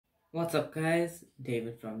What's up guys,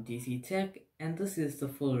 David from DC Tech, and this is the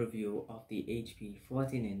full review of the HP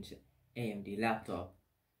 14-inch AMD laptop.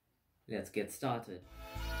 Let's get started.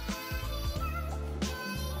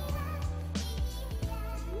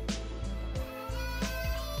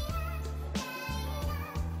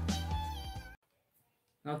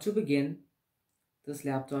 Now to begin, this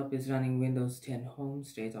laptop is running Windows 10 Home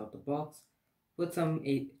straight out the box with some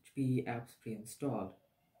HP apps pre-installed.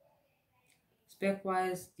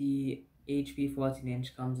 Spec-wise, the HP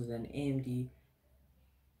 14-inch comes with an AMD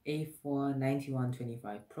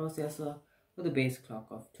A4-9125 processor with a base clock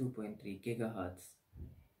of 2.3 GHz.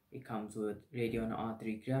 It comes with Radeon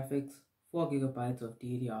R3 graphics, 4GB of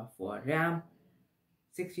DDR4 RAM,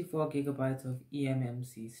 64GB of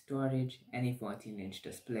eMMC storage, and a 14-inch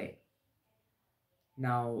display.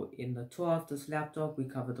 Now, in the tour of this laptop, we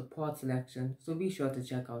cover the port selection, so be sure to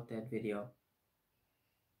check out that video.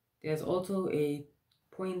 There's also a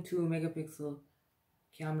 0.2 megapixel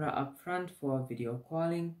camera up front for video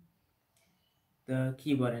calling. The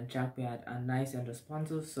keyboard and trackpad are nice and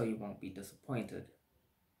responsive, so you won't be disappointed.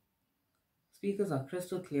 Speakers are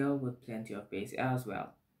crystal clear with plenty of bass as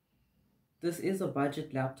well. This is a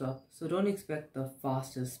budget laptop, so don't expect the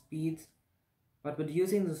fastest speeds, but with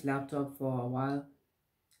using this laptop for a while,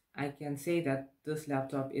 I can say that this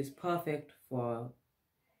laptop is perfect for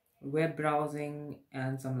web browsing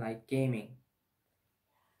and some light gaming.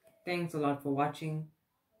 Thanks a lot for watching.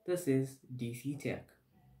 This is DC Tech.